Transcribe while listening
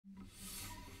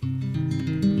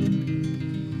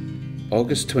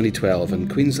August 2012,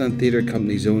 and Queensland Theatre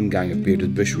Company's own gang of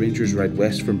bearded bushrangers ride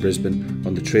west from Brisbane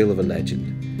on the trail of a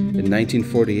legend. In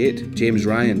 1948, James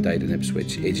Ryan died in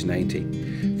Ipswich, aged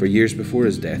 90. For years before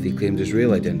his death, he claimed his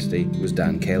real identity was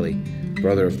Dan Kelly,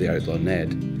 brother of the outlaw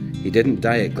Ned. He didn't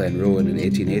die at Glenrowan in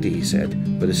 1880, he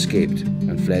said, but escaped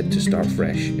and fled to start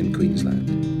fresh in Queensland.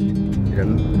 Yeah,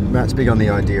 Matt's big on the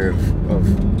idea of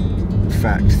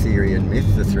fact, theory and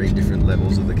myth, the three different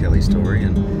levels of the Kelly story,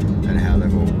 and how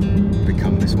they've all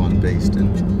become this one beast.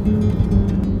 And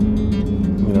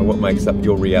you know, what makes up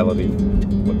your reality,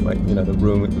 what make, you know, the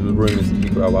rumours that you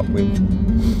grow up with,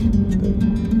 the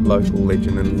local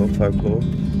legend and the folklore.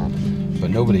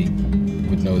 But nobody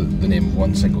would know the name of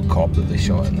one single cop that they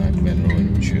shot in that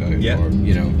Glenrowan shootout. Yeah, or,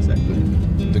 you know, exactly.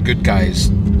 The good guys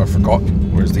are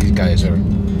forgotten, whereas these guys are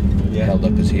held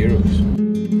up as heroes.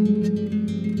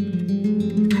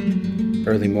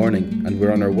 Early morning, and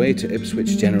we're on our way to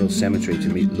Ipswich General Cemetery to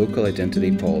meet local identity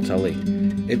Paul Tully,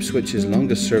 Ipswich's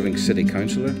longest serving city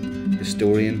councillor,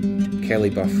 historian,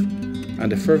 Kelly buff,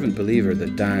 and a fervent believer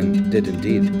that Dan did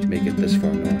indeed make it this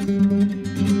far north.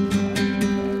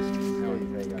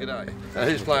 G'day.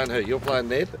 Who's playing who? You're playing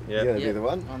Ned? yeah, you're the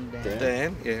one. I'm Dan.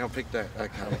 Dan? Yeah, I'll pick that.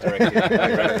 Okay.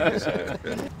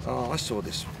 Oh, I saw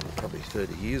this probably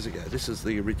 30 years ago. This is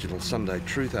the original Sunday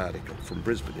Truth article from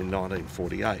Brisbane in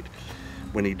 1948.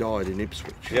 When he died in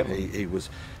Ipswich. Yep.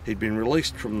 He'd been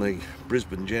released from the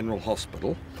Brisbane General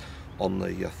Hospital on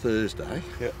the Thursday,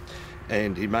 Yep.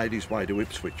 and he made his way to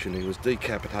Ipswich, and he was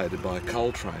decapitated by a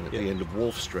coal train at the end of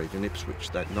Wolfe Street in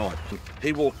Ipswich that night.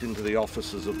 He walked into the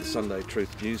offices of the Sunday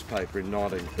Truth newspaper in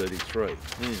 1933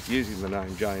 using the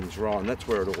name James Ryan. That's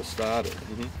where it all started.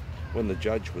 When the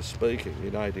judge was speaking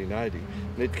in 1880,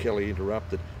 Ned Kelly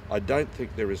interrupted, "I don't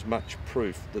think there is much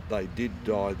proof that they did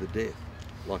die the death,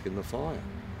 like in the fire."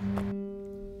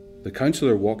 The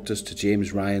councillor walked us to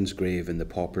James Ryan's grave in the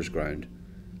Paupers Ground.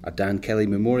 A Dan Kelly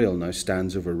memorial now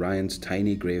stands over Ryan's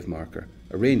tiny grave marker,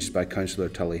 arranged by Councillor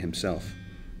Tully himself.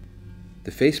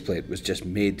 The faceplate was just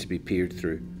made to be peered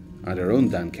through, and our own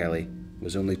Dan Kelly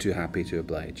was only too happy to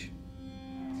oblige.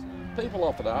 People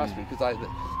often ask me, because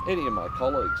any of my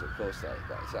colleagues, of course, they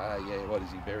say, "Oh yeah, what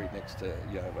is he buried next to,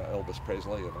 you know, Elvis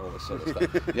Presley and all this sort of stuff."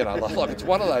 You know, like it's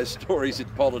one of those stories in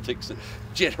politics that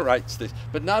generates this.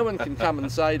 But no one can come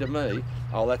and say to me,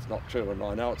 "Oh, that's not true," and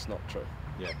I know it's not true.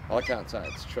 Yeah. I can't say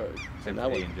it's true. Except no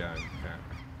for one. Ian Jones.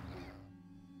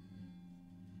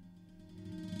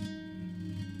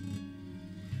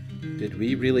 Did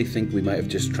we really think we might have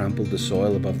just trampled the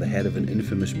soil above the head of an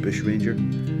infamous bushranger?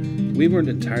 We weren't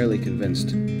entirely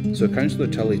convinced, so Councillor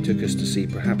Tully took us to see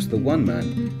perhaps the one man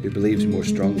who believes more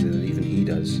strongly than even he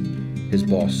does, his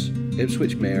boss,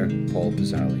 Ipswich Mayor Paul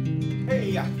Pisasale.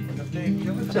 Hey,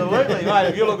 absolutely, mate.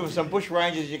 If you're looking for some bush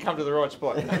rangers, you come to the right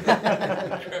spot.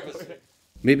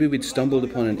 Maybe we'd stumbled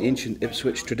upon an ancient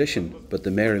Ipswich tradition, but the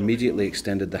Mayor immediately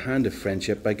extended the hand of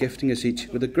friendship by gifting us each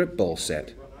with a grip ball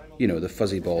set. You know, the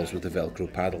fuzzy balls with the Velcro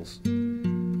paddles.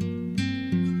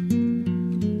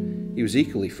 He was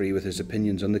equally free with his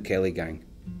opinions on the Kelly gang.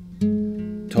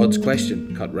 Todd's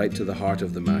question cut right to the heart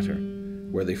of the matter.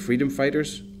 Were they freedom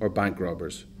fighters or bank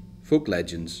robbers? Folk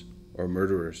legends or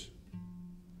murderers?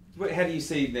 How do you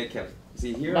see Ned Kelly? Is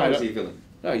he a hero or is he a villain?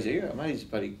 No, he's a hero, mate. He's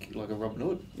bloody like a Robin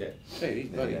Hood. Yeah. Yeah, he's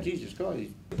bloody Jesus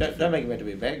Christ. Don't make him out to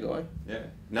be a bad guy. Yeah.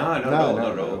 No, not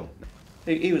at all.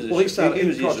 He was the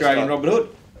Australian Robin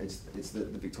Hood. It's the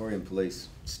Victorian police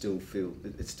still feel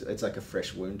it's like a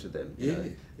fresh wound to them. You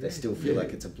know? They still feel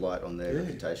like it's a blight on their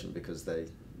reputation because they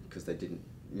didn't,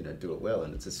 you know, do it well,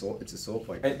 and it's a sore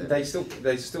point. And they still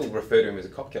refer to him as a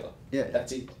cop killer. Yeah,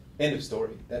 that's it. End of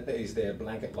story. That is their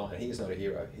blanket line. He is not a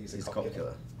hero. He's a cop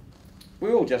killer.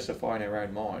 We all justify in our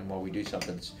own mind why we do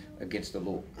something that's against the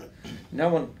law. No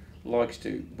one likes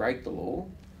to break the law,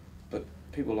 but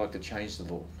people like to change the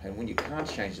law. And when you can't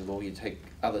change the law, you take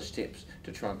other steps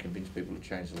to try and convince people to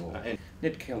change the law.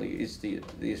 Ned Kelly is the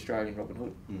Australian Robin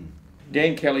Hood.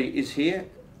 Dan Kelly is here.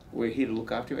 We're here to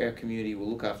look after him. Our community will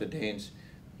look after Dan's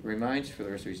remains for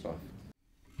the rest of his life.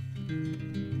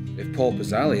 If Paul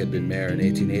Pisasale had been mayor in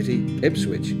 1880,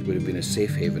 Ipswich would have been a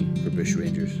safe haven for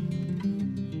bushrangers.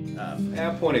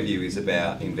 Our point of view is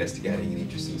about investigating an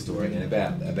interesting story and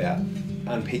about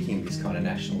unpicking this kind of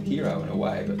national hero in a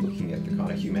way, but looking at the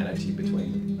kind of humanity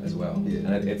between them as well.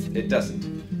 Yeah. And it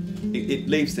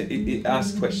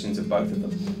asks questions of both of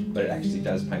them, but it actually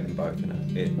does paint them both in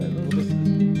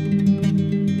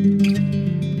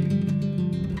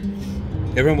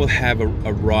Everyone will have a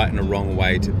right and a wrong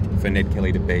way for Ned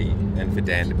Kelly to be and for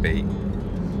Dan to be.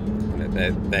 And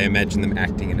they imagine them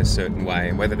acting in a certain way,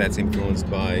 and whether that's influenced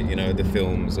by, you know, the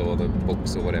films or the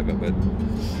books or whatever,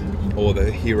 or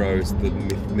the heroes, the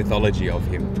mythology of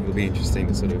him. It'll be interesting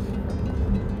to sort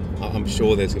of, I'm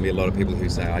sure there's going to be a lot of people who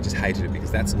say, I just hated it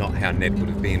because that's not how Ned would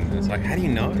have been. And it's like, how do you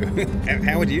know?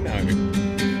 How would you know?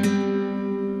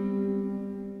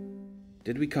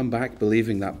 Did we come back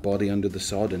believing that body under the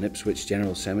sod in Ipswich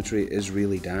General Cemetery is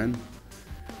really Dan?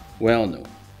 Well, no.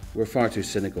 We're far too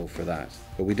cynical for that,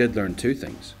 but we did learn two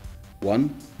things.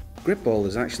 One, gripball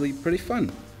is actually pretty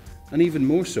fun, and even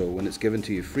more so when it's given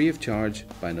to you free of charge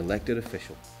by an elected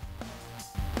official.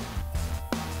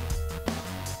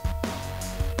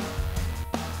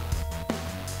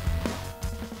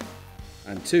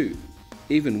 And two,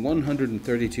 even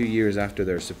 132 years after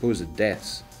their supposed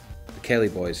deaths, the Kelly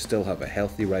boys still have a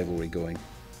healthy rivalry going.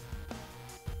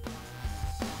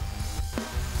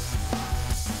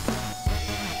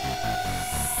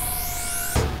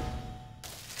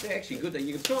 They're actually good,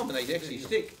 you can throw them and they actually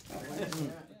stick.